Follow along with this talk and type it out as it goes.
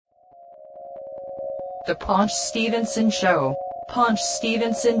The Paunch Stevenson Show,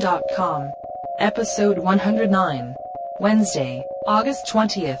 PaunchStevenson.com. Episode 109. Wednesday, August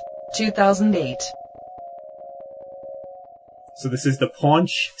 20th, 2008. So this is the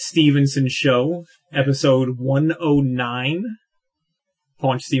Paunch Stevenson Show, episode 109.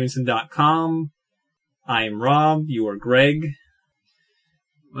 PaunchStevenson.com. I am Rob, you are Greg.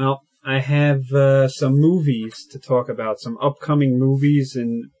 Well, I have some movies to talk about, some upcoming movies,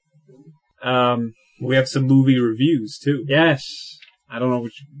 and we have some movie reviews, too. Yes. I don't know,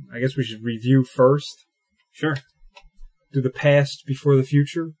 I guess we should review first. Sure. Do the past before the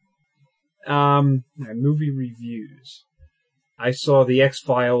future. Movie reviews. I saw the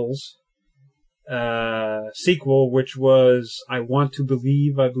X-Files sequel, which was I Want to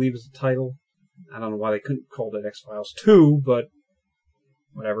Believe, I believe is the title. I don't know why they couldn't call it X-Files 2, but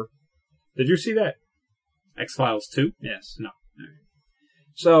whatever. Did you see that? X-Files 2? Yes. No.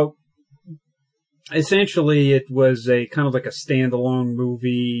 So, essentially, it was a kind of like a standalone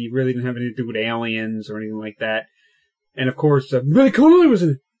movie. Really didn't have anything to do with aliens or anything like that. And of course, Billy Connolly was in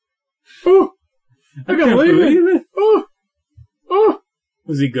it. Oh! I can't believe it! Oh!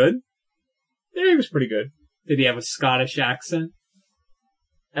 Was he good? Yeah, he was pretty good. Did he have a Scottish accent?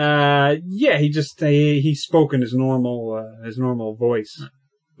 Yeah, he spoke in his normal voice.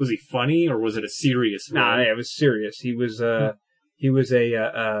 Was he funny, or was it a serious role? Nah, yeah, it was serious. He was a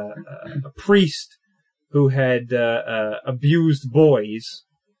priest who had abused boys,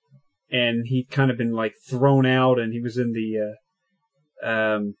 and he'd kind of been like thrown out, and he was in the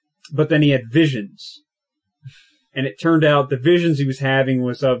but then he had visions. And it turned out the visions he was having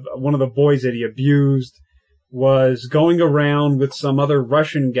was of one of the boys that he abused was going around with some other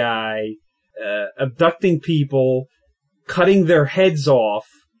Russian guy, abducting people, cutting their heads off,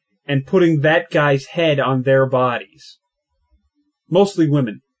 and putting that guy's head on their bodies. Mostly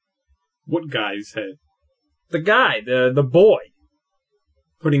women. What guy's head? The guy, the boy.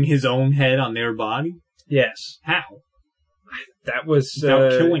 Putting his own head on their body? Yes. How? That was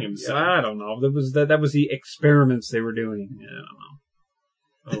without killing himself. I don't know. That was the experiments they were doing.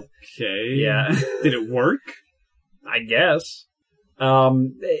 I don't know. Okay. Yeah. Did it work? I guess.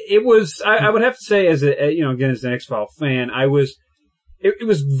 It was. I would have to say, as again, as an X-File fan, It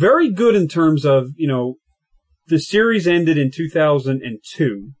was very good in terms of the series ended in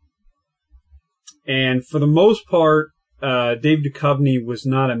 2002, and for the most part, Dave Duchovny was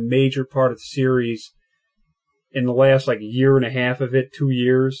not a major part of the series in the last year and a half of it, 2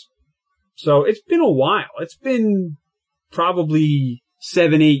 years. So it's been a while. It's been probably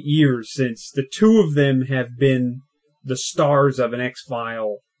 7-8 years since the two of them have been the stars of an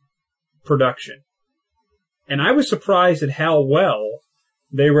X-File production. And I was surprised at how well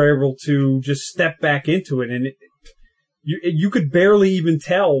they were able to just step back into it. And you could barely even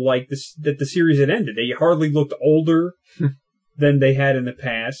tell that the series had ended. They hardly looked older than they had in the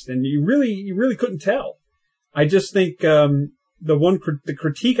past. And you really couldn't tell. I just think, the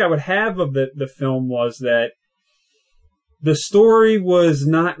critique I would have of the film was that the story was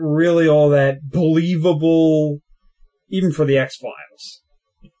not really all that believable, even for the X-Files.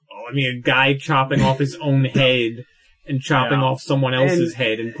 Oh, I mean, a guy chopping off his own head and chopping off someone else's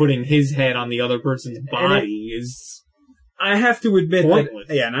head and putting his head on the other person's body is I have to admit pointless.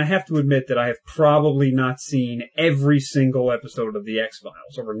 And I have to admit that I have probably not seen every single episode of the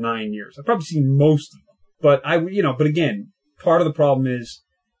X-Files over 9 years. I've probably seen most of them. But but again, part of the problem is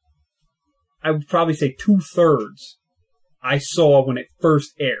I would probably say 2/3 I saw when it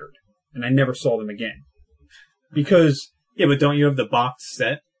first aired, and I never saw them again. Because yeah, but don't you have the box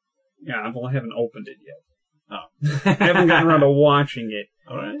set? Yeah, I haven't opened it yet. Oh. I haven't gotten around to watching it.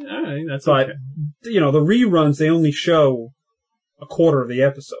 All right, that's but, okay. The reruns, they only show a quarter of the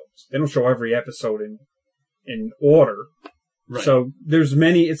episodes. They don't show every episode in order. Right. So there's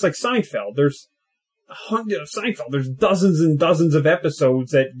many, it's like Seinfeld. There's there's dozens and dozens of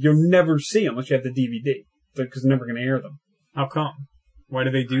episodes that you'll never see unless you have the DVD. Because they're never going to air them. How come? Why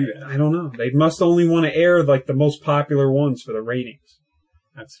do they do that? I don't know. They must only want to air the most popular ones for the ratings.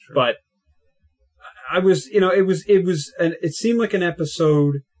 That's true. But I was, it seemed like an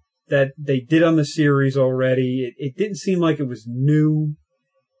episode that they did on the series already. It didn't seem like it was new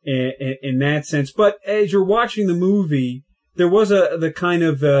in that sense. But as you're watching the movie, there was it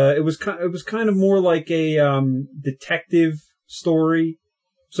was kind of more like a detective story.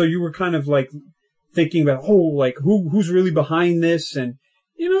 So you were kind of thinking about who's really behind this, and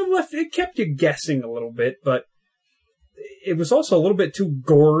it kept you guessing a little bit, but it was also a little bit too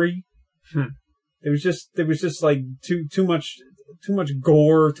gory. There was just too much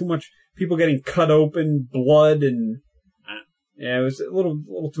gore, too much people getting cut open, blood, and yeah, it was a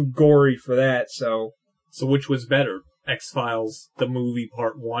little too gory for that. So So which was better? X-Files, the movie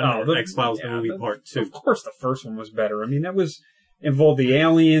part 1, or X-Files, the movie part 2? Of course the first one was better. I mean, that involved the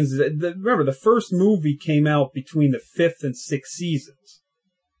aliens. Remember, the first movie came out between the 5th and 6th seasons.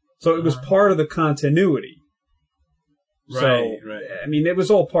 So it was part of the continuity. Right. I mean, it was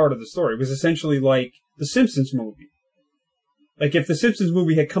all part of the story. It was essentially like the Simpsons movie. Like, if the Simpsons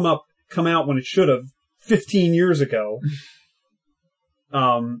movie had come out when it should have 15 years ago,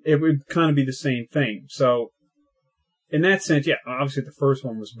 it would kind of be the same thing. So, in that sense, yeah, obviously the first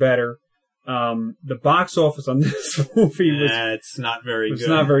one was better. The box office on this movie it's not very good. It's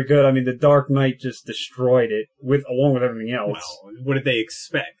not very good. I mean, The Dark Knight just destroyed it along with everything else. Well, what did they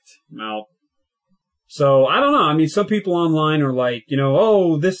expect? No. So, I don't know. I mean, some people online are like,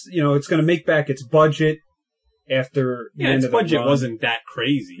 it's going to make back its budget after the end of the run. Its budget wasn't that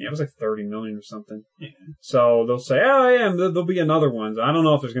crazy. Yeah, it was like $30 million or something. Yeah. So they'll say, oh yeah, there'll be another one. I don't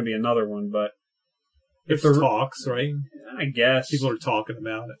know if there's going to be another one, but if the talks, right? I guess people are talking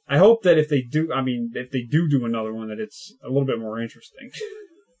about it. I hope that if they do another one, that it's a little bit more interesting.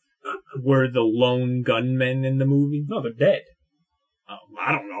 Were the lone gunmen in the movie? No, they're dead.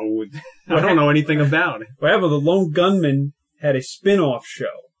 I don't know. I don't know anything about it. Whatever, the Lone Gunmen had a spin-off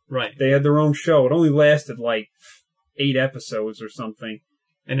show. Right. They had their own show. It only lasted like 8 episodes or something.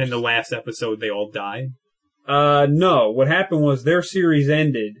 And in the last episode, they all died? No. What happened was their series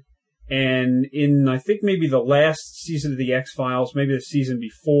ended, and in, I think, maybe the last season of the X-Files, maybe the season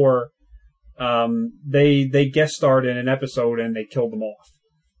before, they guest starred in an episode and they killed them off.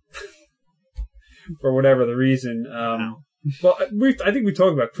 For whatever the reason. Wow. Well, I think we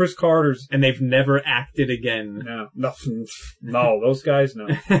talked about Chris Carter's... And they've never acted again. No, those guys, no.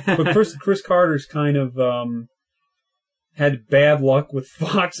 But Chris Carter's kind of had bad luck with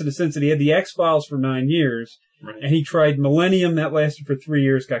Fox in the sense that he had the X-Files for 9 years, right. And he tried Millennium, that lasted for 3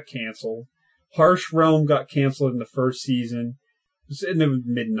 years, got canceled. Harsh Realm got canceled in the first season. It was in the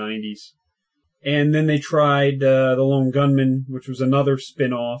mid-90s. And then they tried The Lone Gunmen, which was another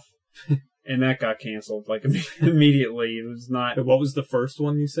spin-off. And that got canceled, like, immediately. It was not... What was the first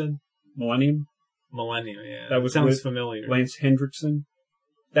one you said? Millennium, yeah. That sounds familiar. Lance Hendrickson.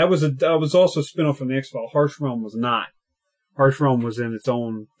 That was also a spin-off from the X-Files. Harsh Realm was not. Harsh Realm was in its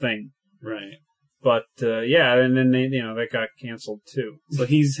own thing. Right. But, yeah, and then that got canceled too. So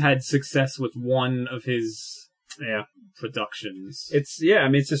he's had success with one of his productions. It's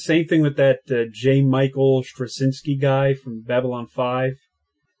the same thing with that J. Michael Straczynski guy from Babylon 5.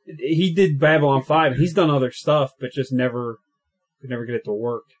 He did Babylon 5, and he's done other stuff, but just could never get it to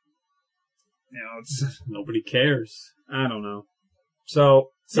work. Nobody cares. I don't know. So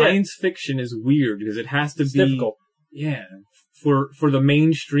science fiction is weird because it has to be difficult. Yeah, for the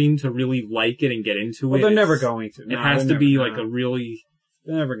mainstream to really like it and get into it. Well, they're never going to. It has to be like a really.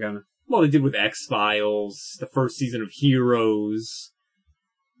 They're never gonna. Well, they did with X-Files, the first season of Heroes.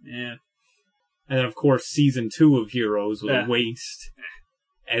 Yeah. And then, of course, season 2 of Heroes was a waste.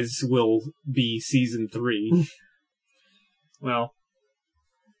 As will be season 3. Well,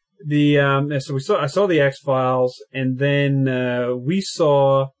 I saw the X-Files, and then we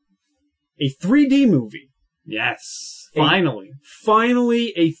saw a 3D movie. Yes, finally.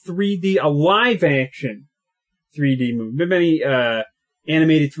 Finally, a live action 3D movie. There have been many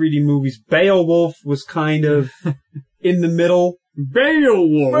animated 3D movies. Beowulf was kind of in the middle.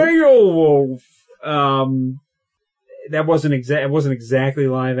 Beowulf. It wasn't exactly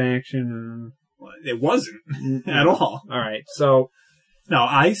live action. It wasn't at all. All right, so now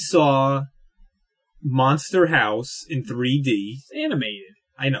I saw Monster House in 3D. It's animated.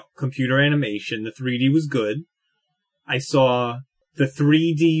 I know, computer animation. The 3D was good. I saw the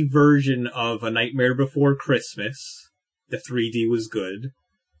 3D version of A Nightmare Before Christmas. The 3D was good.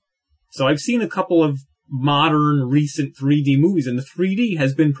 So I've seen a couple of modern, recent 3D movies, and the 3D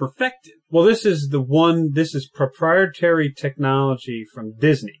has been perfected. Well, this is proprietary technology from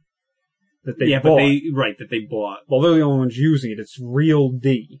Disney that they bought. That they bought. Well, they're the only ones using it. It's Real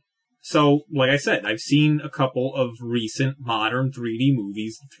D. So, like I said, I've seen a couple of recent modern 3D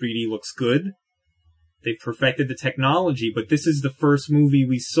movies. The 3D looks good. They've perfected the technology, but this is the first movie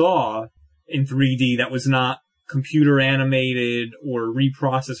we saw in 3D that was not computer animated or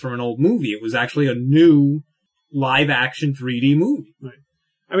reprocessed from an old movie. It was actually a new live action 3D movie. Right.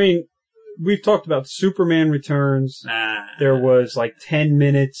 I mean, we've talked about Superman Returns. There was like 10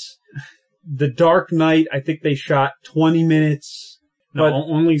 minutes. The Dark Knight, I think they shot 20 minutes. No, but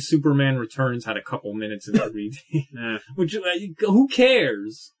only Superman Returns had a couple minutes in 3D. Which, who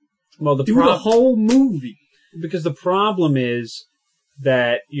cares? Well, do the whole movie. Because the problem is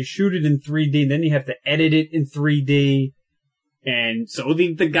that you shoot it in 3D, and then you have to edit it in 3D. And so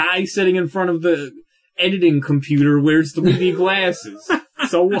the guy sitting in front of the editing computer wears 3D glasses.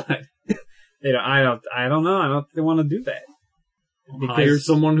 So what? I don't know. I don't think they want to do that. Hire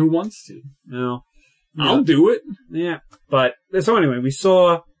someone who wants to. No. I'll do it. Yeah. But, so anyway, we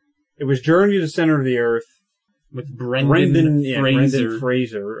saw, it was Journey to the Center of the Earth. With Brendan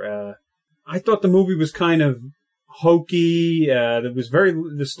Fraser. I thought the movie was kind of hokey.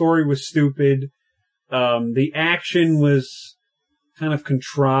 The story was stupid. The action was kind of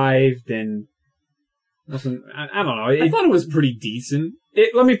contrived and wasn't, I don't know. I thought it was pretty decent.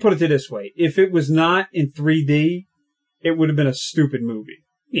 Let me put it this way. If it was not in 3D, it would have been a stupid movie.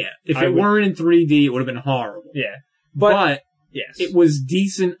 Yeah. If it weren't in 3D, it would have been horrible. Yeah. But yes, it was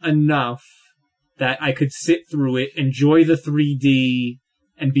decent enough that I could sit through it, enjoy the 3D,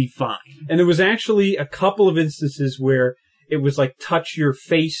 and be fine. And there was actually a couple of instances where it was like touch your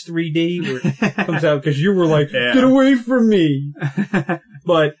face 3D, where it comes out, because you were like, get away from me.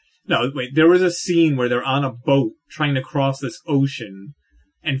 But no, wait, there was a scene where they're on a boat trying to cross this ocean,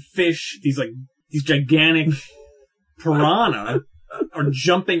 and fish, these gigantic piranha are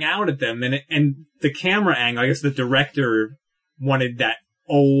jumping out at them, and the camera angle, I guess the director wanted that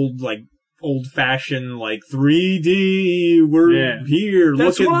old-fashioned, 3D, we're here,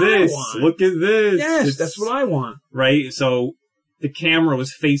 That's look at this, want. Look at this. Yes, that's what I want. Right? So, the camera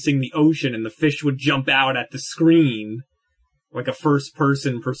was facing the ocean, and the fish would jump out at the screen, like a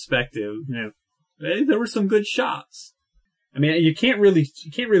first-person perspective. Yeah. There were some good shots. I mean, you can't really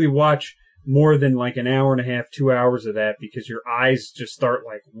watch more than like an hour and a half, 2 hours of that, because your eyes just start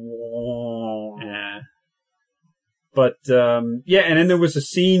like, whoa. Yeah. But, and then there was a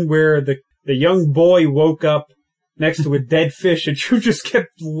scene where the young boy woke up next to a dead fish and you just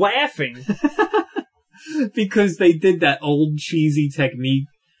kept laughing. Because they did that old cheesy technique.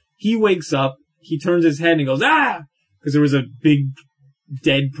 He wakes up, he turns his head and he goes, ah! Because there was a big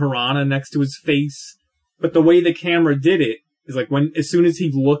dead piranha next to his face. But the way the camera did it is as soon as he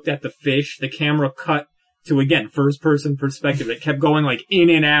looked at the fish, the camera cut to, again, first person perspective. It kept going in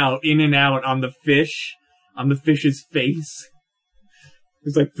and out on the fish, on the fish's face.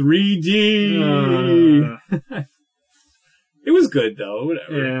 It was 3D. It was good though,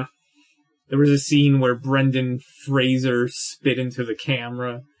 whatever. Yeah. There was a scene where Brendan Fraser spit into the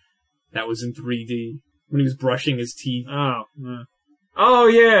camera. That was in 3D. When he was brushing his teeth. Oh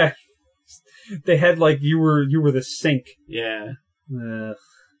yeah. They had you were the sink. Yeah. Yeah,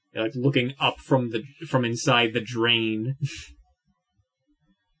 looking up from inside the drain.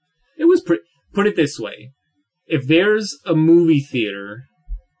 It was put it this way. If there's a movie theater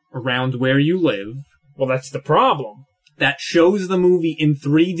around where you live, well, that's the problem. That shows the movie in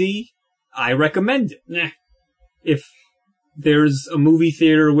 3D, I recommend it. Nah. If there's a movie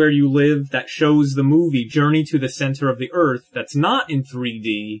theater where you live that shows the movie Journey to the Center of the Earth that's not in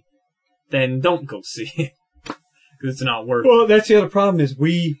 3D, then don't go see it. Because it's not worth it. Well, that's the other problem is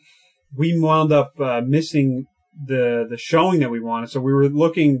we wound up missing the showing that we wanted, so we were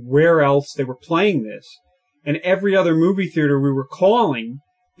looking where else they were playing this. And every other movie theater we were calling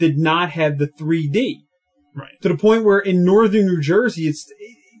did not have the 3D. Right. To the point where in northern New Jersey,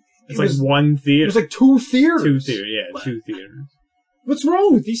 it was one theater. It was 2 theaters. 2 theaters, yeah, 2 theaters. What's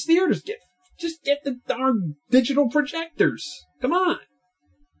wrong with these theaters? Just get the darn digital projectors. Come on.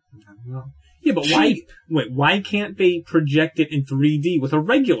 I don't know. Yeah, but why can't they project it in 3D with a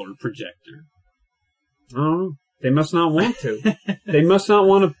regular projector? I don't know. They must not want to. They must not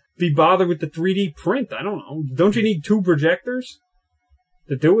want to be bothered with the 3D print. I don't know. Don't you need 2 projectors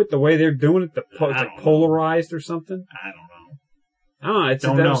to do it the way they're doing it? It's polarized or something? I don't know. I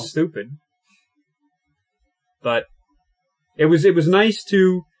don't know. That was stupid. But it was nice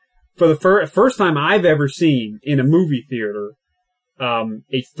to, for the first time I've ever seen in a movie theater, an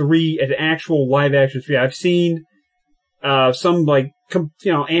actual live action 3D. I've seen some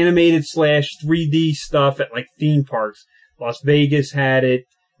animated / 3D stuff at theme parks. Las Vegas had it,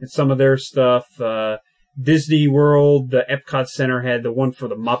 and some of their stuff. Disney World, the Epcot Center had the one for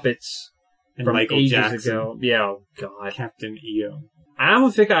the Muppets and from Michael ages Jackson. ago. Yeah, oh God, Captain EO. I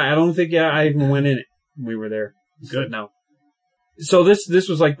don't think I even went in it. We were there. Good. No. So this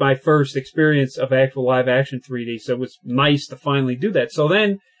was my first experience of actual live action 3D, so it was nice to finally do that. So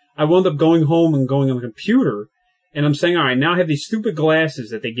then I wound up going home and going on the computer, and I'm saying, all right, now I have these stupid glasses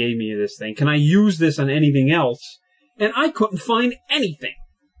that they gave me this thing. Can I use this on anything else? And I couldn't find anything.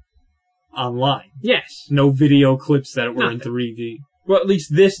 Online? Yes. No video clips that were Nothing. in 3D? Well, at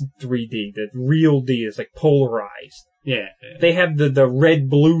least this 3D, the real D, is polarized. Yeah. They have the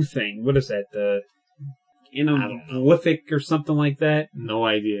red-blue thing. What is that? The Inolithic or something like that? No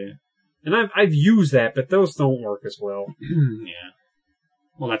idea. And I've used that, but those don't work as well. Yeah.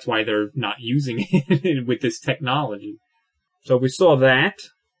 Well, that's why they're not using it with this technology. So we saw that.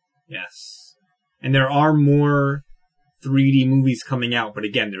 Yes. And there are more 3D movies coming out, but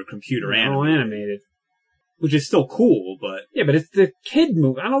again, they're computer animated. Which is still cool, but... Yeah, but it's the kid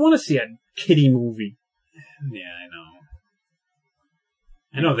movie. I don't want to see a kiddie movie. Yeah,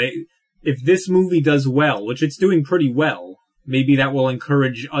 I know. If this movie does well, which it's doing pretty well, maybe that will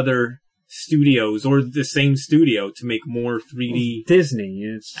encourage other studios or the same studio to make more 3D Disney.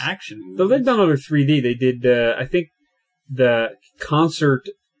 It's action movies. Though they've done other 3D. They did, I think, the concert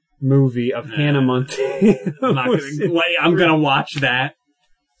movie of Hannah Montana. I'm gonna watch that.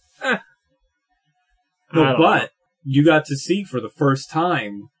 But you got to see for the first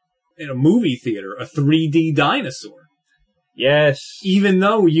time in a movie theater a 3D dinosaur. Yes. Even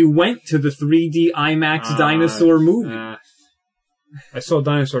though you went to the 3D IMAX dinosaur movie. I saw a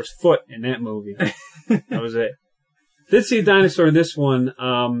dinosaur's foot in that movie. That was it. Did see a dinosaur in this one.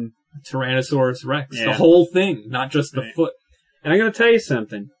 Tyrannosaurus Rex. Yeah. The whole thing, not just the foot. And I'm going to tell you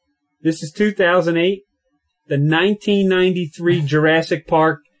something. This is 2008. The 1993 Jurassic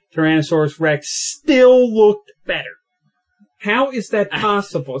Park Tyrannosaurus Rex still looked better. How is that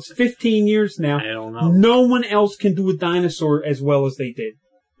possible? It's 15 years now. I don't know. No one else can do a dinosaur as well as they did.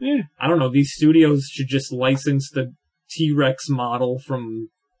 Yeah. I don't know. These studios should just license the T-Rex model from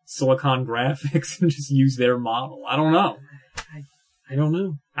Silicon Graphics and just use their model. I don't know. I don't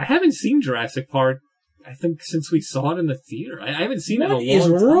know. I haven't seen Jurassic Park, I think, since we saw it in the theater. I haven't seen it in a long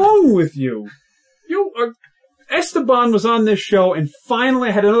time. What is wrong with you? Esteban was on this show and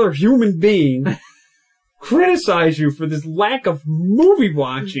finally had another human being criticize you for this lack of movie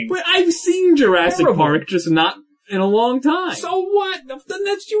watching. But I've seen Jurassic Park, just not in a long time. So what? Then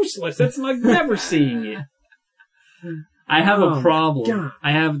that's useless. That's like never seeing it. I have a problem. God.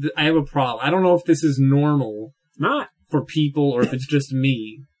 I have a problem. I don't know if this is normal Not. for people or if it's just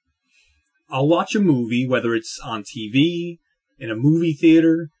me. I'll watch a movie, whether it's on TV, in a movie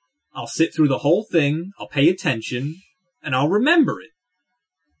theater. I'll sit through the whole thing. I'll pay attention, and I'll remember it.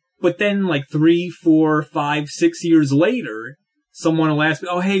 But then, like 3, 4, 5, 6 years later, someone will ask me,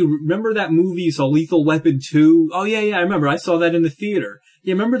 "Oh, hey, remember that movie you saw, Lethal Weapon 2? Oh, yeah, I remember. I saw that in the theater.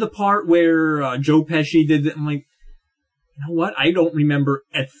 Yeah, remember the part where Joe Pesci did that?" I'm like, you know what? I don't remember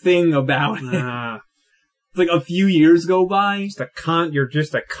a thing about it. It's like a few years go by. You're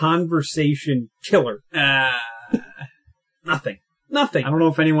just a conversation killer. Nothing. I don't know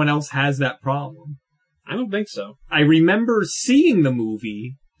if anyone else has that problem. I don't think so. I remember seeing the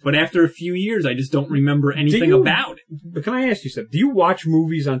movie, but after a few years, I just don't remember anything about it. But can I ask you something? Do you watch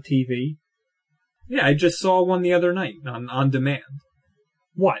movies on TV? Yeah, I just saw one the other night on demand.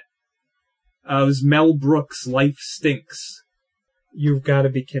 What? It was Mel Brooks' Life Stinks. You've got to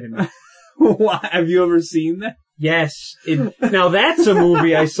be kidding me. What? Have you ever seen that? Yes. Now that's a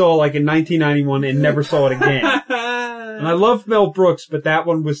movie I saw like in 1991 and never saw it again. And I love Mel Brooks, but that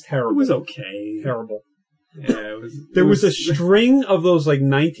one was terrible. It was okay. Terrible. Yeah, There was a string of those like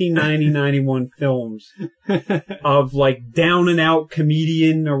 1990-91 films of like down and out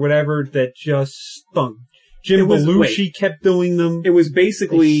comedian or whatever that just stunk. Jim Belushi kept doing them. It was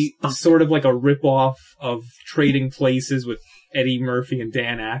basically sort of like a rip-off of Trading Places with Eddie Murphy and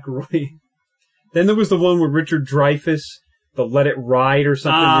Dan Aykroyd. Then there was the one with Richard Dreyfuss, the Let It Ride or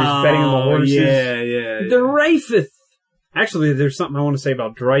something, where he's betting on the horses. Yeah. Dreyfuss! Actually, there's something I want to say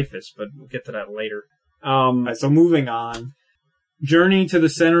about Dreyfuss, but we'll get to that later. So moving on. Journey to the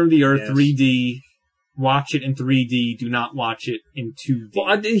Center of the Earth, 3D. Watch it in 3D. Do not watch it in 2D.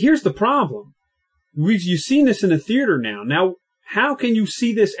 Well, here's the problem. You've seen this in a theater now. Now, how can you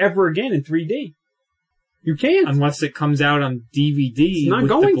see this ever again in 3D? You can't. Unless it comes out on DVD it's not with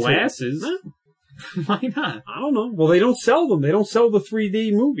going the glasses. No. Why not? I don't know. Well, they don't sell them. They don't sell the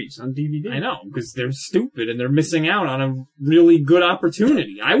 3D movies on DVD. I know, because they're stupid and they're missing out on a really good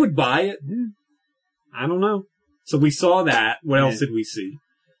opportunity. I would buy it. I don't know. So we saw that. What else did we see?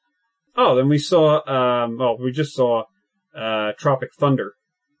 Oh, then we saw, we just saw Tropic Thunder.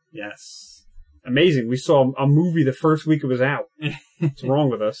 Yes. Amazing. We saw a movie the first week it was out. What's wrong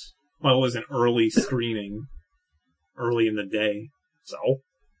with us? Well, it was an early screening. Early in the day.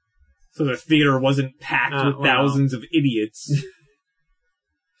 So the theater wasn't packed with thousands of idiots.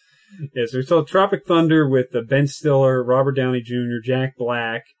 Yes, we saw Tropic Thunder with Ben Stiller, Robert Downey Jr., Jack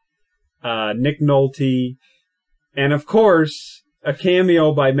Black, Nick Nolte, and of course, a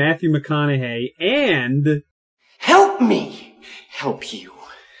cameo by Matthew McConaughey and... Help me help you.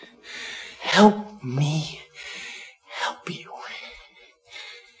 Help me help you.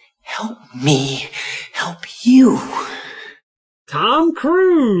 Help me help you. Tom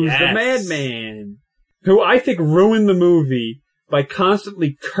Cruise, yes. the madman, who I think ruined the movie by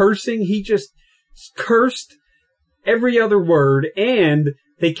constantly cursing. He just cursed every other word, and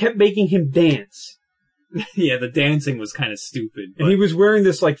they kept making him dance. Yeah, the dancing was kind of stupid. And he was wearing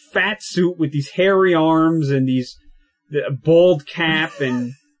this like fat suit with these hairy arms and the bald cap,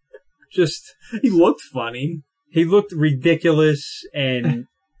 and just he looked funny. He looked ridiculous, and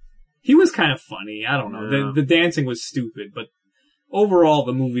he was kind of funny. I don't know. Yeah. The dancing was stupid, but overall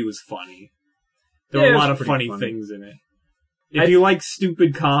the movie was funny. There were a lot of funny things in it. If you like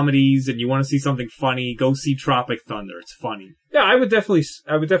stupid comedies and you want to see something funny, go see Tropic Thunder. It's funny. Yeah, I would definitely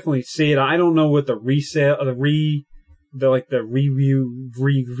see it. I don't know what the review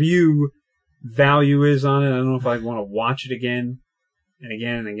value is on it. I don't know if I'd want to watch it again and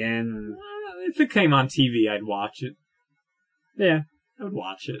again and again. If it came on TV, I'd watch it. Yeah, I would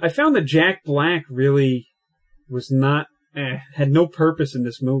watch it. I found that Jack Black really was not had no purpose in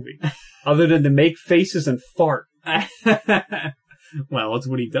this movie other than to make faces and fart. Well, that's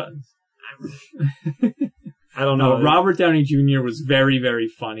what he does. I don't know. Robert Downey Jr. was very, very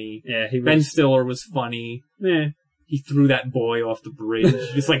funny. Yeah, Ben Stiller was funny. Yeah. He threw that boy off the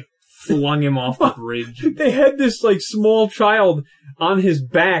bridge. Just like flung him off the bridge. They had this like small child on his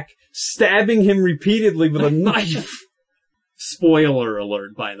back stabbing him repeatedly with a knife. Spoiler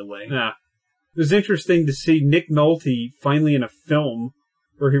alert, by the way. Yeah. It was interesting to see Nick Nolte finally in a film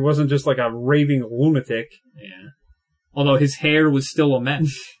where he wasn't just like a raving lunatic. Yeah. Although his hair was still a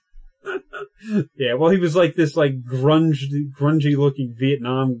mess. Yeah, well, he was like this like grungy looking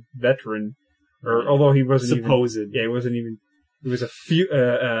Vietnam veteran, or although he wasn't supposed. He wasn't even. It was a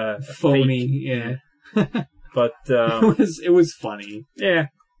phony. Fake. Yeah. But it was funny. Yeah,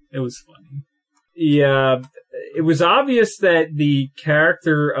 it was funny. Yeah, it was obvious that the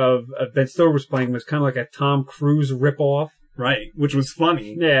character of Ben Stiller was playing was kind of like a Tom Cruise ripoff. Right, which was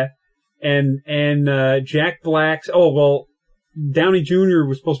funny. Yeah. And Jack Black's, Downey Jr.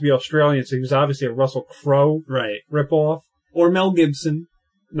 was supposed to be Australian, so he was obviously a Russell Crowe ripoff. Or Mel Gibson.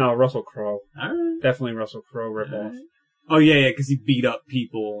 No, Russell Crowe. All right. Definitely Russell Crowe ripoff. Right. Oh, yeah, because he beat up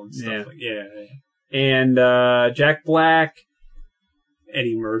people and stuff. Yeah. And Jack Black.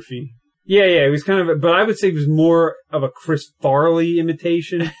 Eddie Murphy. Yeah, he was kind of, but I would say he was more of a Chris Farley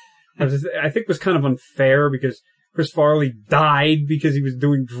imitation. I think it was kind of unfair because Chris Farley died because he was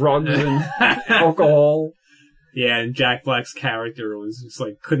doing drugs and alcohol. Yeah, and Jack Black's character was just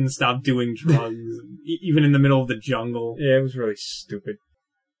like, couldn't stop doing drugs, even in the middle of the jungle. Yeah, it was really stupid.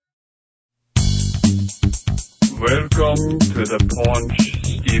 Welcome to the Paunch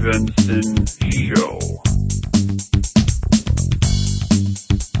Stevenson Show.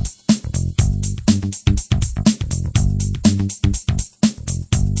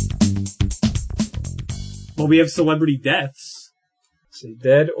 Well, we have celebrity deaths. See,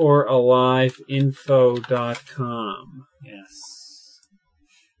 deadoraliveinfo.com. Yes.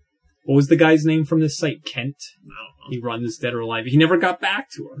 What was the guy's name from this site? Kent? No. He runs Dead or Alive. He never got back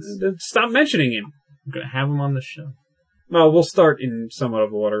to us. Stop mentioning him. I'm going to have him on the show. Well, we'll start in somewhat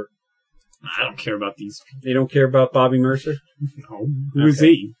of order. I don't care about these people. You don't care about Bobby Mercer? No. Who is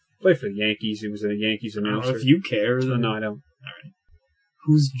he? Played for the Yankees. He was a Yankees announcer. If you care. Then... No, I don't. All right.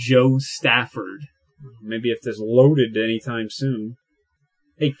 Who's Joe Stafford? Maybe if this loaded anytime soon.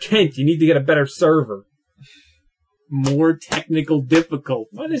 Hey, Kent, you need to get a better server. More technical difficulty.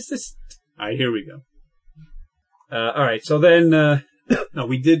 What is this? All right, here we go. All right, so then... No,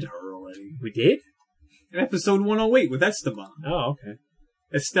 we did her already. We did? In episode 108 with Esteban. Oh, okay.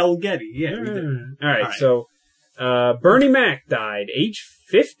 Estelle Getty. Yeah, we did. All right, so Bernie Mac died, age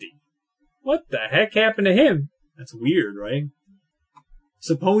 50. What the heck happened to him? That's weird, right?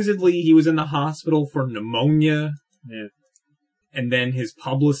 Supposedly, he was in the hospital for pneumonia. Yeah. And then his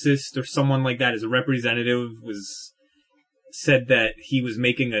publicist or someone like that, his representative, said that he was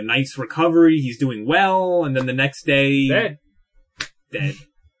making a nice recovery. He's doing well. And then the next day... Dead.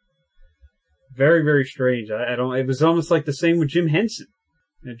 Very, very strange. I don't... It was almost like the same with Jim Henson.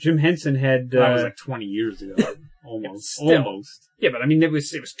 Jim Henson had... That was like 20 years ago. Almost. Almost. Yeah, but I mean, it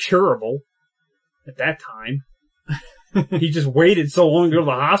was curable at that time. He just waited so long to go to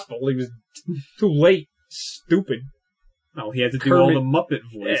the hospital. He was too late. Stupid. Oh, he had to do all the Muppet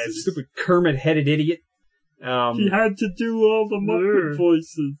voices. Yeah, stupid Kermit-headed idiot. He had to do all the Muppet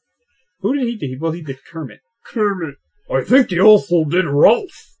voices. Who did he do? Well, he did Kermit. Kermit. I think he also did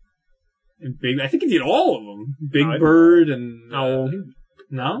Ralph. And I think he did all of them. Big Bird and... No?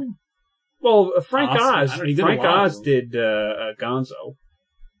 No? Well, Frank Oz. Frank Oz did Gonzo.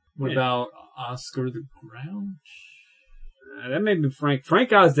 What about Oscar the Grouch? That may have been Frank.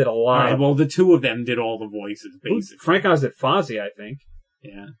 Frank Oz did a lot. Right, well, the two of them did all the voices, basically. Frank Oz did Fozzie, I think.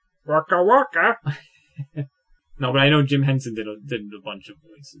 Yeah. Waka waka. No, but I know Jim Henson did a bunch of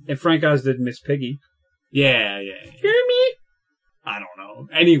voices. And Frank Oz did Miss Piggy. Yeah. I don't know.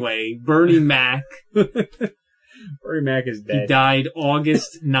 Anyway, Bernie Mac. Bernie Mac is dead. He died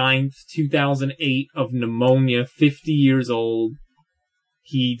August 9th, 2008 of pneumonia, 50 years old.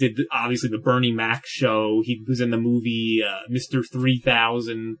 He did, obviously, the Bernie Mac show. He was in the movie Mr.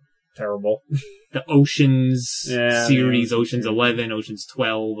 3000. Terrible. The Oceans series, yeah, Oceans 11, Oceans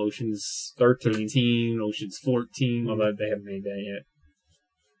 12, Oceans 13, Oceans 14. Although they haven't made that yet.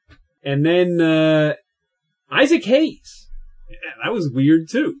 And then Isaac Hayes. Yeah, that was weird,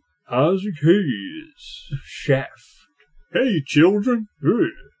 too. Isaac Hayes. Chef. Hey, children.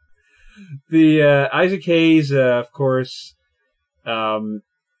 The Isaac Hayes, of course,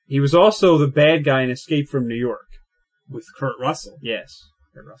 he was also the bad guy in Escape from New York. With Kurt Russell. Yes,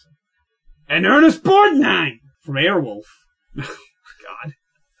 Kurt Russell. And Ernest Borgnine! From Airwolf. God.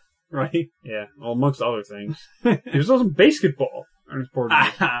 Right? Yeah, well, amongst other things. He was also in basketball, Ernest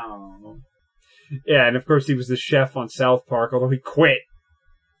Borgnine. Ow. Yeah, and of course he was the chef on South Park, although he quit.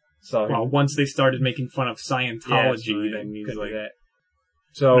 So well, once they started making fun of Scientology, yeah, then he's like, that.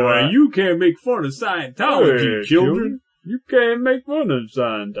 So you can't make fun of Scientology, hey, children. You can't make fun of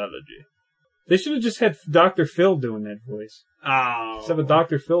Scientology. They should have just had Dr. Phil doing that voice. Oh. Except for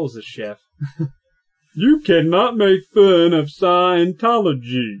Dr. Phil is the chef. You cannot make fun of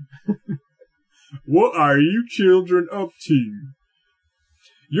Scientology. What are you children up to?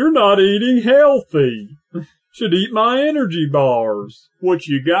 You're not eating healthy. Should eat my energy bars. What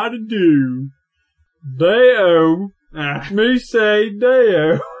you gotta do? Deo. Me say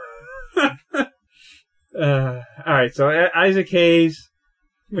Deo. Alright, so Isaac Hayes.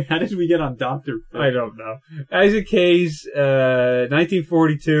 Wait, how did we get on Dr. Phil? I don't know. Isaac Hayes,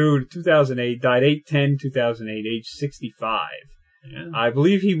 1942 to 2008, died 8/10/2008, age 65. Yeah. I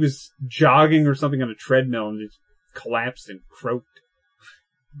believe he was jogging or something on a treadmill and just collapsed and croaked.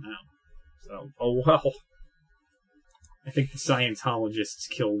 Wow. So, oh well. I think the Scientologists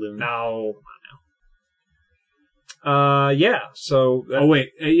killed him. No. Yeah, so... Oh, wait.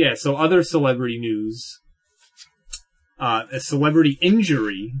 Yeah, so other celebrity news. A celebrity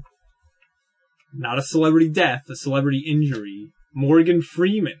injury. Not a celebrity death, a celebrity injury. Morgan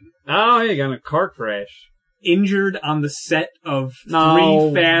Freeman. Oh, he got in a car crash. Injured on the set of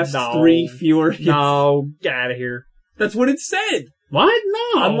Three Fast, Three Furious. No, get out of here. That's what it said. What?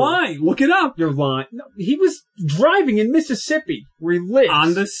 No. Online. Look it up. You're lying. No, he was driving in Mississippi, where he lives.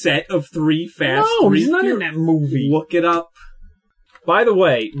 On the set of Three Fast, No, Three he's not Furious. in that movie. Look it up. By the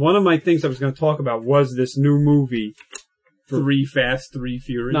way, one of my things I was going to talk about was this new movie. Three Fast, Three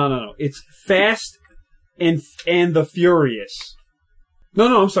Furious. No. It's Fast and the Furious.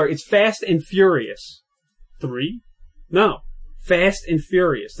 No, I'm sorry. It's Fast and Furious. 3? No. Fast and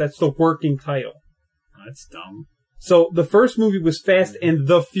Furious. That's the working title. That's dumb. So the first movie was Fast and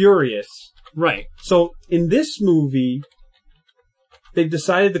the Furious. Right. So in this movie, they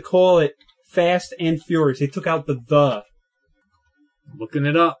decided to call it Fast and Furious. They took out the. Looking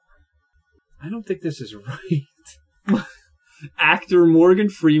it up. I don't think this is right. Actor Morgan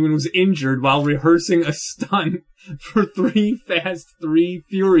Freeman was injured while rehearsing a stunt for Three Fast, Three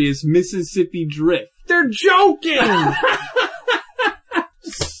Furious Mississippi Drift. They're joking!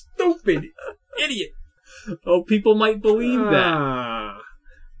 Stupid idiot. Oh, people might believe that.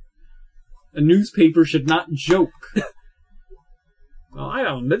 A newspaper should not joke. Well, I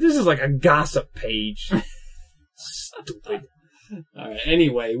don't know. This is like a gossip page. Stupid. Alright,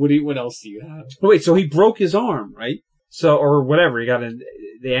 anyway, what else do you have? Wait, so he broke his arm, right? So, or whatever, he got in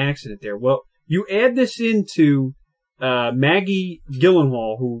the accident there. Well, you add this into Maggie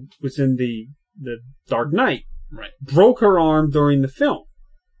Gyllenhaal, who was in the Dark Knight. Right. Broke her arm during the film.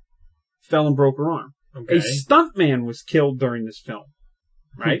 Fell and broke her arm. Okay. A stuntman was killed during this film.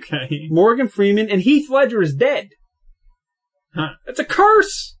 Right? Okay. Morgan Freeman and Heath Ledger is dead. Huh. That's a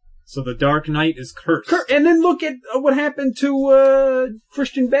curse! So the Dark Knight is cursed. And then look at what happened to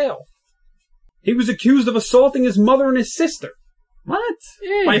Christian Bale. He was accused of assaulting his mother and his sister. What?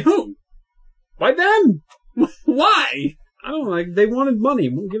 Yeah. By who? By them. Why? I don't know. Like, they wanted money.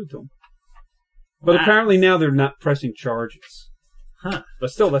 We'll give it to them. But Wow. apparently now they're not pressing charges. Huh.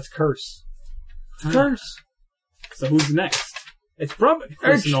 But still, that's curse. Huh. Curse. So who's next? It's probably...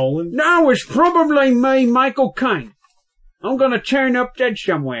 Chris Nolan? No, it's probably me, Michael Caine. I'm going to turn up dead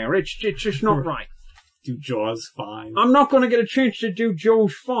somewhere. It's just not right. Do Jaws 5. I'm not going to get a chance to do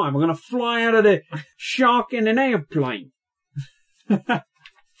Jaws 5. I'm going to fly out of the shark in an airplane. Wait,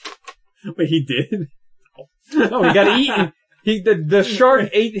 he did? No, he got eaten. The shark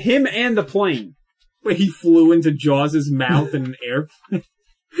ate him and the plane. Wait, he flew into Jaws' mouth in an airplane?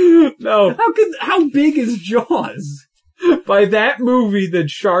 No. How big is Jaws? By that movie, the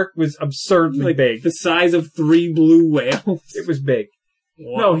shark was absurdly big. The size of 3 blue whales. It was big.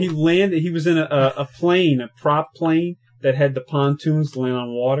 Wow. No, he landed. He was in a plane, a prop plane that had the pontoons to land on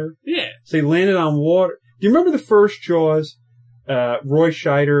water. Yeah. So he landed on water. Do you remember the first Jaws? Roy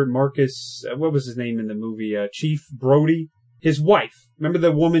Scheider, Marcus, what was his name in the movie? Chief Brody, his wife. Remember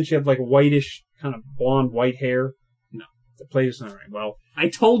the woman? She had like whitish, kind of blonde, white hair. No. The place. All right. Well, I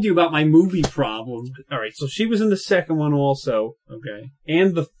told you about my movie problem. all right. So she was in the second one also, Okay.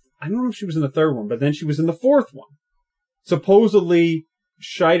 and I don't know if she was in the third one, but then she was in the fourth one. Supposedly,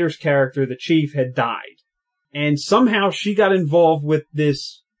 Scheider's character, the chief, had died, and somehow she got involved with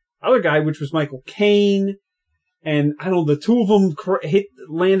this other guy, which was Michael Caine. And I don't know, the two of them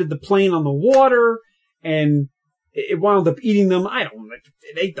landed the plane on the water, and it wound up eating them. I don't know.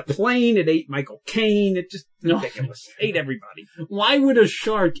 It ate the plane. It ate Michael Caine. It just ridiculous. It ate everybody. Why would a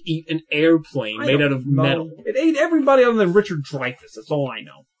shark eat an airplane made out of metal? It ate everybody other than Richard Dreyfuss. That's all I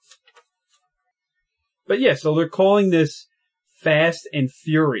know. But yeah, so they're calling this Fast and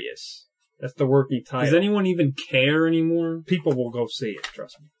Furious. That's the working title. Does anyone even care anymore? People will go see it,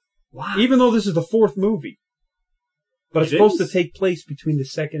 trust me. Wow. Even though this is the fourth movie. But it's It supposed is? to take place between the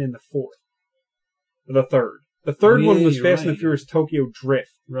second and the fourth. Or the third. The third one was you're Fast and right. the Furious Tokyo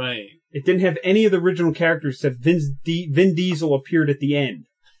Drift. Right. It didn't have any of the original characters except Vin Diesel appeared at the end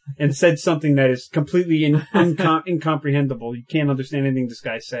and said something that is completely incomprehensible. You can't understand anything this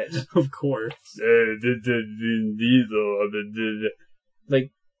guy says. Of course. Vin Diesel.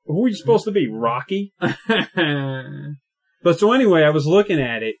 Like, who are you supposed to be? Rocky? But so anyway, I was looking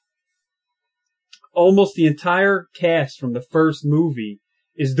at it. Almost the entire cast from the first movie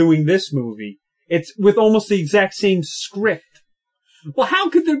is doing this movie. It's with almost the exact same script. Well, how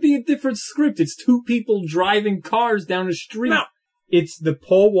could there be a different script? It's 2 people driving cars down a street. No. It's the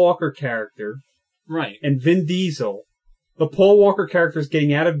Paul Walker character Right. and Vin Diesel. The Paul Walker character is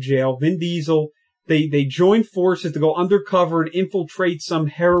getting out of jail. Vin Diesel, they join forces to go undercover and infiltrate some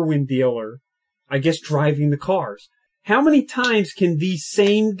heroin dealer. I guess driving the cars. How many times can these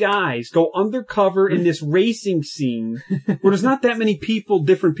same guys go undercover in this racing scene where there's not that many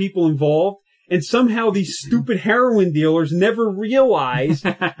different people involved, and somehow these stupid heroin dealers never realize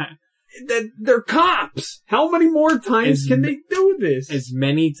that they're cops? How many more times can they do this? As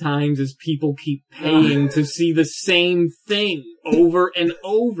many times as people keep paying to see the same thing over and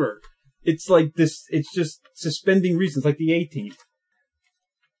over. It's like this, it's just suspending reasons, like the A-Team.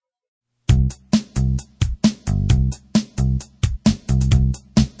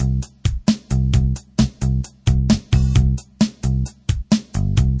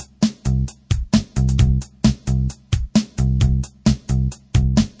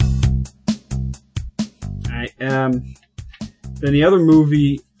 Then the other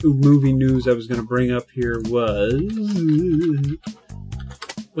movie news I was going to bring up here was...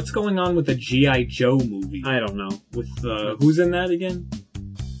 What's going on with the G.I. Joe movie? I don't know. With, who's in that again?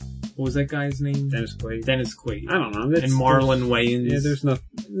 What was that guy's name? Dennis Quaid. Dennis Quaid. I don't know. And Marlon Wayans. Yeah, there's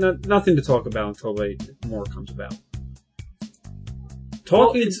nothing to talk about until more comes about.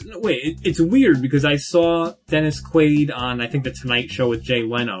 It's weird because I saw Dennis Quaid on, I think, The Tonight Show with Jay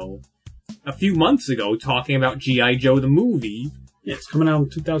Leno a few months ago talking about G.I. Joe the movie. Yeah, it's coming out in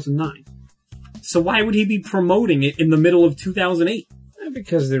 2009. So why would he be promoting it in the middle of 2008?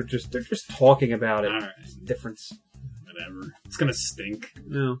 Because they're just talking about it. All right. Difference. Whatever. It's gonna stink.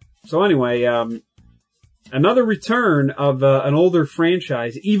 No. So anyway, another return of an older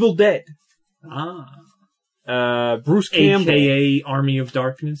franchise, Evil Dead. Bruce Campbell. AKA Army of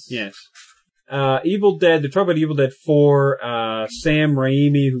Darkness. Yes. Evil Dead, they're talking about Evil Dead 4, Sam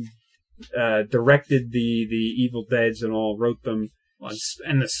Raimi, who directed the Evil Deads and all, wrote them.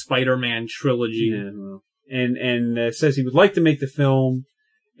 And the Spider-Man trilogy. Yeah, well, and says he would like to make the film.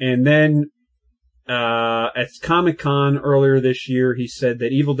 And then, at Comic-Con earlier this year, he said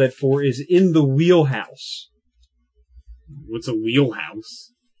that Evil Dead 4 is in the wheelhouse. What's a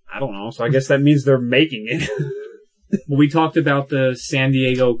wheelhouse? I don't know, so I guess that means they're making it. Well, we talked about the San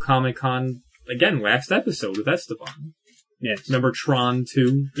Diego Comic-Con, again, last episode with Esteban. Yes. Remember Tron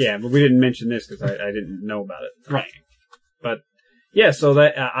 2? Yeah, but we didn't mention this because I didn't know about it. Right. But, yeah, so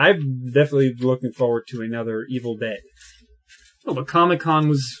that I'm definitely looking forward to another Evil Dead. Oh, but Comic-Con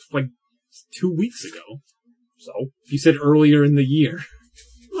was, 2 weeks ago. So? You said earlier in the year.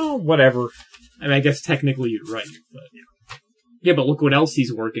 Oh, whatever. I mean, I guess technically you're right, but... Yeah, but look what else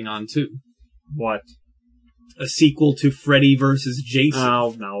he's working on, too. What? A sequel to Freddy vs. Jason.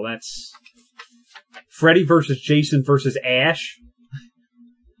 Oh, no, that's... Freddy versus Jason versus Ash?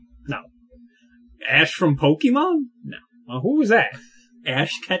 No. Ash from Pokemon? No. Well, who was that?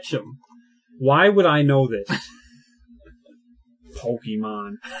 Ash Ketchum. Why would I know this?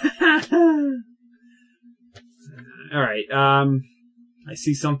 Pokemon. All right. I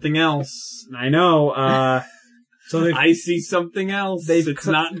see something else. I know. So I see something else. It's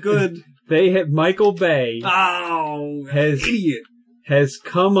not good. They have Michael Bay Oh, idiot has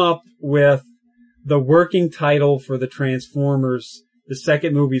come up with the working title for the Transformers. The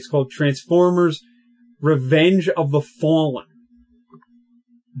second movie is called Transformers: Revenge of the Fallen.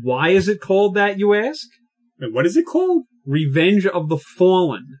 Why is it called that, you ask? Wait, what is it called? Revenge of the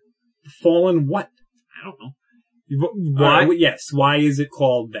Fallen. Fallen what? I don't know. Why? Yes, why is it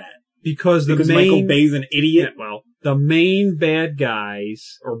called that? Because Michael Bay's an idiot? Yeah, well, the main bad guy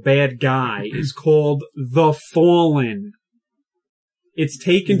is called the Fallen. It's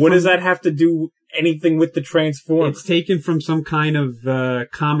taken What does that have to do anything with the Transformers? It's taken from some kind of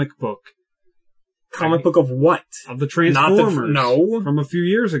comic book. Comic book of what? Of the Transformers. No. From a few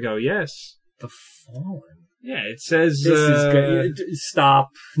years ago, yes. The Fallen. Yeah, it says... This is good. Stop.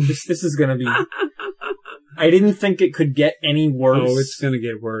 This is gonna be... I didn't think it could get any worse. Oh, it's gonna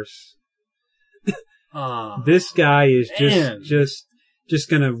get worse. Ah, This guy is man. just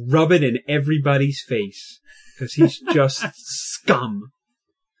gonna rub it in everybody's face. Because he's just scum.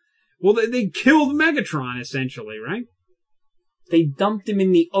 Well, they killed Megatron, essentially, right? They dumped him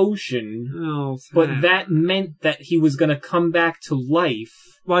in the ocean, Oh, but that meant that he was gonna come back to life.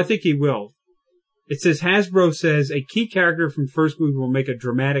 Well, I think he will. It says, Hasbro says a key character from the first movie will make a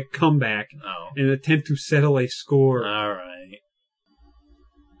dramatic comeback Oh. in an attempt to settle a score. Alright.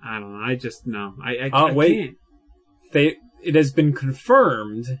 I don't know. I just, no. I wait. can't. It has been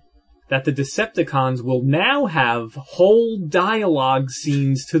confirmed that the Decepticons will now have whole dialogue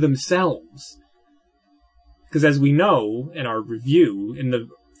scenes to themselves. Because as we know in our review, in the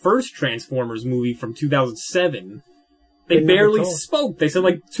first Transformers movie from 2007, they barely spoke. They said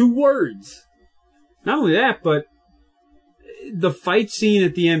like 2 words. Not only that, but the fight scene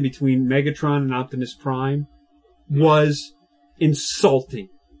at the end between Megatron and Optimus Prime was insulting.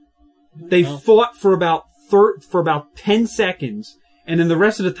 They fought for about 10 seconds, and then the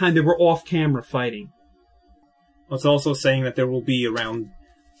rest of the time they were off camera fighting. It's also saying that there will be around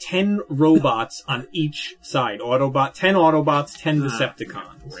 10 robots on each side. 10 Autobots, 10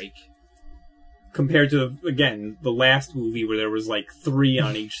 Decepticons. Break. Compared to, again, the last movie where there was like 3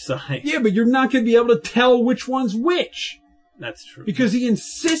 on each side. Yeah, but you're not going to be able to tell which one's which. That's true. Because he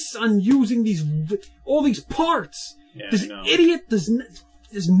insists on using all these parts. Yeah, This I know. idiot this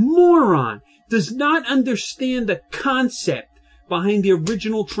moron does not understand the concept behind the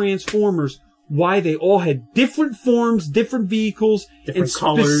original Transformers, why they all had different forms, different vehicles, Different and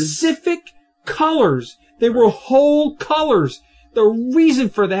colors. specific colors. They were whole colors. The reason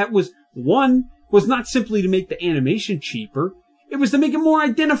for that was, one, was not simply to make the animation cheaper, it was to make it more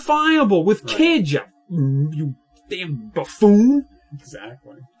identifiable with kids, you damn buffoon.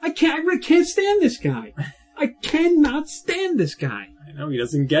 Exactly. I really can't stand this guy. I cannot stand this guy. I know, he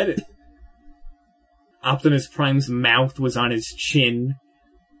doesn't get it. Optimus Prime's mouth was on his chin.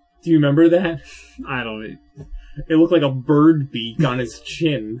 Do you remember that? I don't know. It looked like a bird beak on his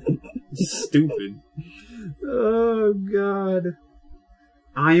chin. Stupid. Oh, God.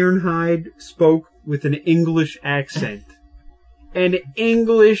 Ironhide spoke with an English accent. An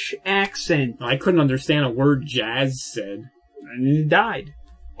English accent. I couldn't understand a word Jazz said. And he died.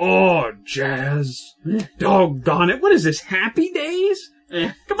 Oh, Jazz. Doggone it. What is this, Happy Days?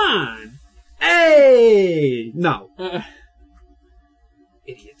 Come on. Hey! No.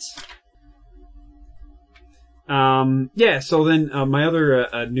 Idiots. Yeah, so then my other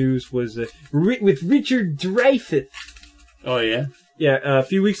news was with Richard Dreyfuss. Oh, yeah? Yeah, a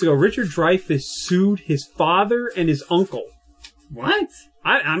few weeks ago, Richard Dreyfuss sued his father and his uncle. What?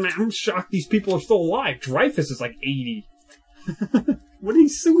 I'm shocked these people are still alive. Dreyfuss is like 80. What did he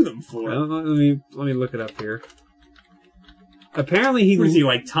sue them for? Let me look it up here. Apparently Was he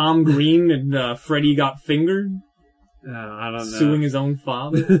like Tom Green and Freddy Got Fingered? I don't know. Suing his own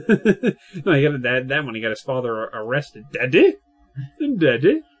father? No, he got that one. He got his father arrested. Daddy?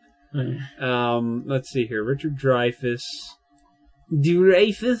 Let's see here. Richard Dreyfuss.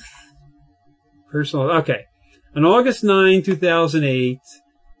 Personal. Okay. On August 9, 2008,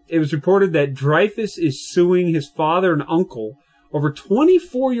 it was reported that Dreyfuss is suing his father and uncle over a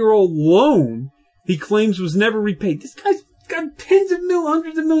 24-year-old loan he claims was never repaid. This guy's got hundreds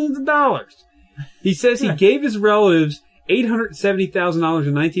of millions of dollars. He says he gave his relatives $870,000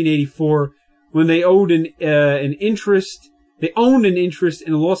 in 1984 when they owed an interest. They owned an interest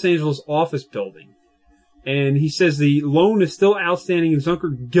in a Los Angeles office building, and he says the loan is still outstanding. His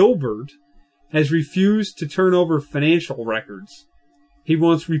uncle Gilbert has refused to turn over financial records. He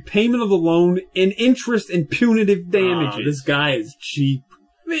wants repayment of the loan and interest and punitive damages. Oh, this guy is cheap.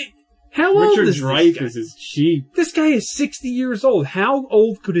 I mean, how old Richard is this Dreyfuss guy? is cheap. This guy is 60 years old. How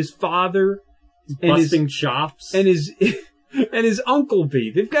old could his father and Busting chops. and his and his uncle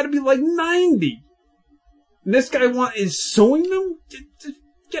be? They've got to be like 90. And this guy is suing them?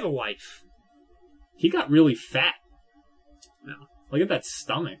 Get a life. He got really fat. No. Look at that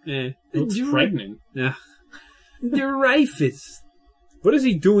stomach. Eh. He looks pregnant. Yeah. Dreyfuss. What is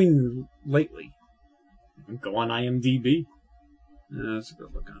he doing lately? Go on IMDb. Let's go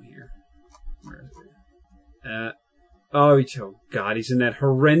look on here. Where is it? Oh God, he's in that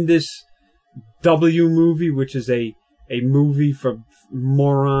horrendous W movie, which is a movie from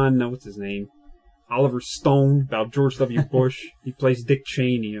moron. No, what's his name? Oliver Stone, about George W. Bush. He plays Dick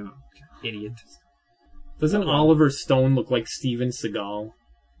Cheney. Oh, idiot. Doesn't Oliver Stone look like Steven Seagal?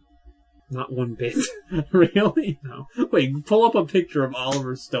 Not one bit. Really? No. Wait, pull up a picture of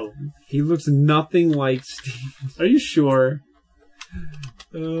Oliver Stone. He looks nothing like Steven. Are you sure?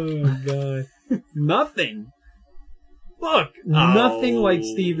 Oh, God. Nothing. Look, nothing like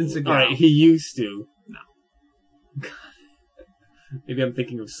Steven Seagal. Alright, he used to. No. Maybe I'm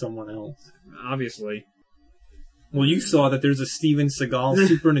thinking of someone else. Obviously. Well, you saw that there's a Steven Seagal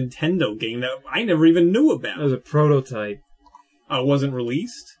Super Nintendo game that I never even knew about. That was a prototype. Oh, it wasn't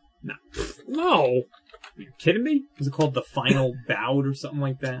released? No. Are you kidding me? Was it called The Final Bout or something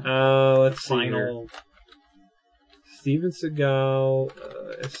like that? Let's see here. Final... Steven Seagal,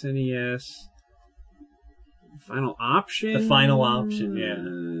 SNES. Final Option? The Final Option, yeah.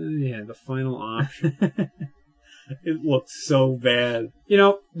 Yeah, the Final Option. It looked so bad. You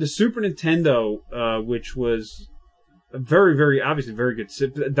know, the Super Nintendo, which was a very, very, obviously very good,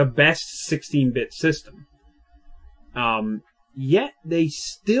 the best 16-bit system. Yet they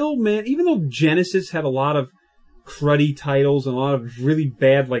still, even though Genesis had a lot of cruddy titles and a lot of really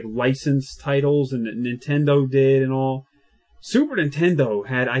bad, like, licensed titles, and Nintendo did and all, Super Nintendo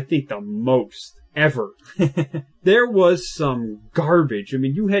had, I think, the most ever. There was some garbage. I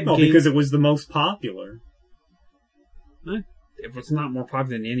mean, you had games... because it was the most popular. It was not more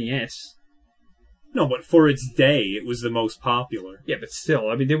popular than NES. No, but for its day, it was the most popular. Yeah, but still,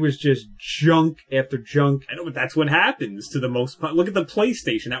 I mean, there was just junk after junk. I know, but that's what happens to the most... Look at the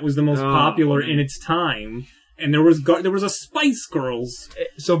PlayStation. That was the most popular in its time. And there was a Spice Girls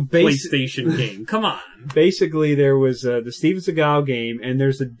PlayStation game. Come on. Basically, there was the Steven Seagal game, and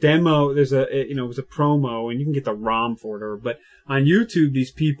there's a demo. There's it was a promo, and you can get the ROM for it. But on YouTube,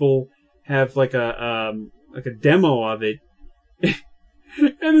 these people have like a demo of it, and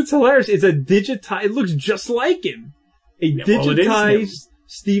it's hilarious. It's a digitized. It looks just like him. Digitized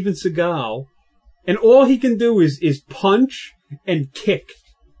Steven Seagal, and all he can do is punch and kick.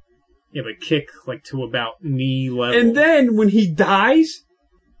 Yeah, but kick like to about knee level. And then when he dies,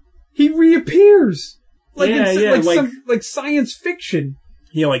 he reappears. Like science fiction.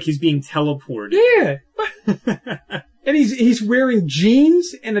 Yeah, like he's being teleported. Yeah. And he's wearing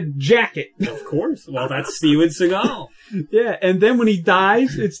jeans and a jacket. Of course. Well, that's Steven Seagal. Yeah, and then when he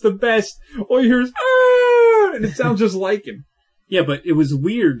dies, it's the best. All you hear is, "Ah!" And it sounds just like him. Yeah, but it was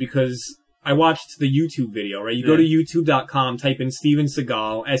weird because I watched the YouTube video, right? You go to youtube.com, type in Steven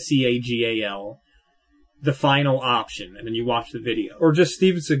Seagal, Seagal, The Final Option, and then you watch the video. Or just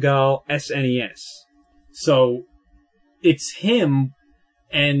Steven Seagal, SNES. So, it's him,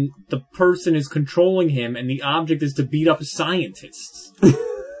 and the person is controlling him, and the object is to beat up scientists.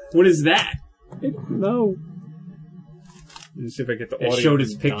 What is that? No. Let me see if I get the audio. It showed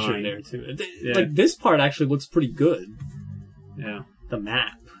his picture there, too. Yeah. Like, this part actually looks pretty good. Yeah. The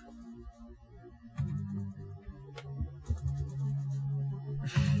map.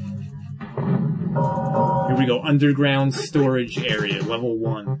 Here we go. Underground storage area, level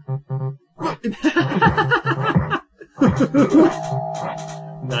 1.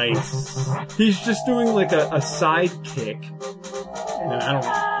 Nice. He's just doing like a side kick. I don't know.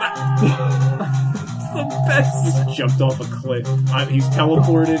 It's the best. He's jumped off a cliff. He's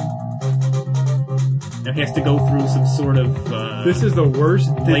teleported. Now he has to go through some sort of this is the worst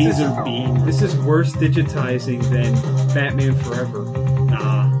laser beam. This is worse digitizing than Batman Forever.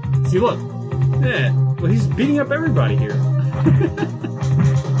 Nah. See, look. Yeah. Well, he's beating up everybody here.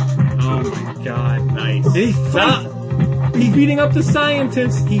 Oh my God. Nice. And he fights. He's beating up the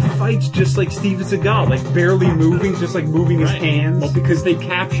scientists. He fights just like Steven Seagal, like barely moving, just like moving his hands. Well, because they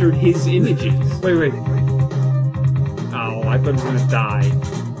captured his images. Wait. Oh, I thought he was gonna die.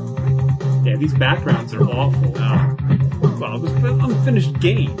 Yeah, these backgrounds are awful. Well, it was an unfinished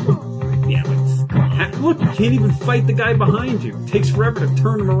game. Yeah, but look, you can't even fight the guy behind you. It takes forever to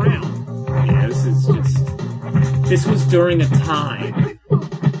turn him around. Yeah, this was during a time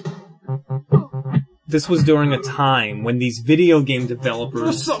this was during a time when these video game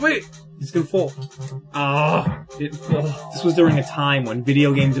developers... Wait! He's gonna fall. Ah, didn't fall. This was during a time when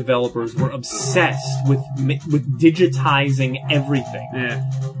video game developers were obsessed with digitizing everything. Yeah.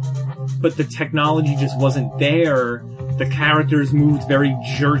 But the technology just wasn't there. The characters moved very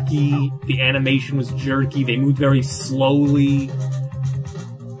jerky. The animation was jerky. They moved very slowly.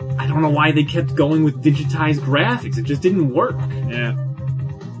 I don't know why they kept going with digitized graphics. It just didn't work. Yeah.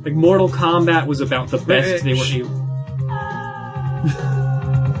 Like, Mortal Kombat was about the best they were able...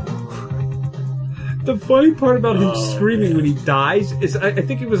 The funny part about him screaming when he dies is I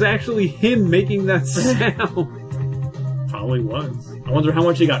think it was actually him making that sound. Probably was. I wonder how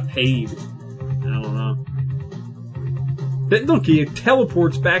much he got paid. I don't know. Then look, he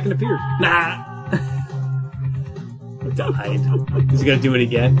teleports back and appears. Nah! Died. Is he gonna do it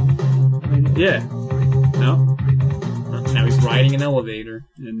again? Yeah. No? Now he's riding an elevator.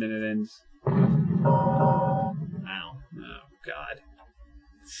 And then it ends. Wow. Oh, God.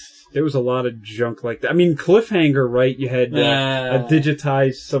 There was a lot of junk like that. I mean, Cliffhanger, right? You had a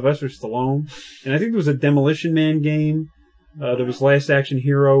digitized Sylvester Stallone. And I think there was a Demolition Man game. There was Last Action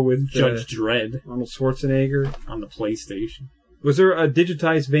Hero with Judge Dredd. Arnold Schwarzenegger. On the PlayStation. Was there a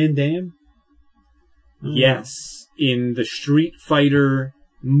digitized Van Damme? Yes. In the Street Fighter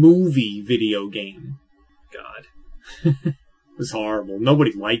movie video game. God. It was horrible.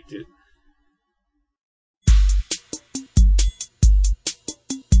 Nobody liked it.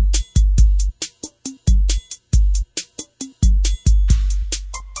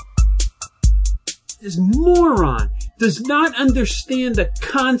 This moron does not understand the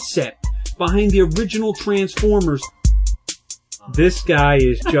concept behind the original Transformers. This guy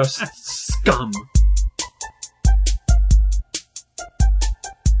is just scum.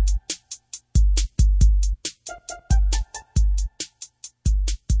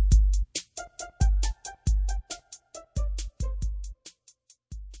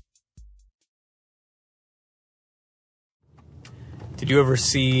 Did you ever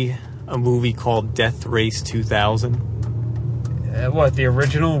see a movie called Death Race 2000? What, the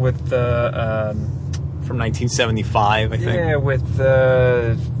original with the... From 1975, I think. Yeah, with,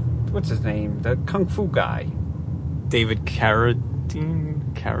 what's his name? The Kung Fu guy. David Carradine?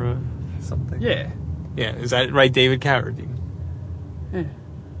 Something? Yeah. Yeah, is that right, David Carradine?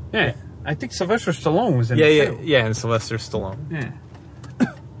 Yeah. I think Sylvester Stallone was in it, too. Yeah, and Sylvester Stallone. Yeah.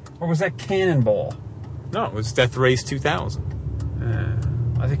 Or was that Cannonball? No, it was Death Race 2000.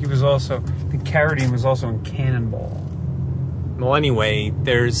 I think he was also... I think Carradine was also in Cannonball. Well, anyway,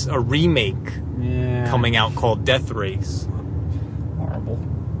 there's a remake Yeah. coming out called Death Race. Horrible.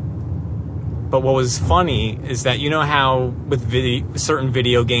 But what was funny is that, you know how with certain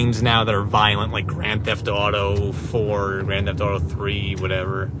video games now that are violent, like Grand Theft Auto 4, Grand Theft Auto 3,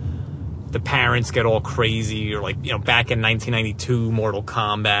 whatever, the parents get all crazy, or like, you know, back in 1992, Mortal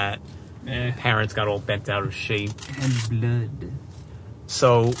Kombat, parents got all bent out of shape. And blood.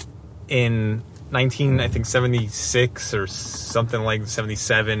 So, in 1976 or something like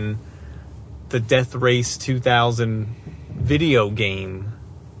 77, the Death Race 2000 video game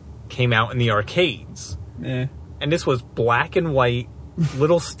came out in the arcades. Yeah. And this was black and white,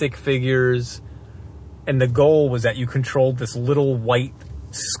 little stick figures, and the goal was that you controlled this little white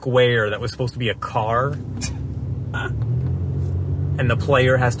square that was supposed to be a car. And the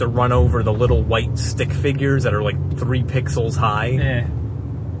player has to run over the little white stick figures that are like 3 pixels high. Yeah.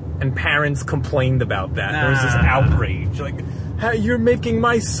 And parents complained about that. There was this outrage. Like, hey, you're making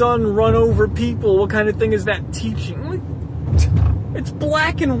my son run over people. What kind of thing is that teaching? Like, it's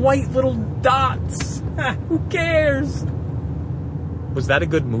black and white little dots. Who cares? Was that a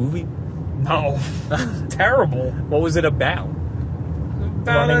good movie? No. Terrible. What was it about?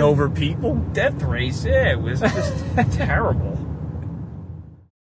 Running over people? Death Race, yeah. It was just terrible.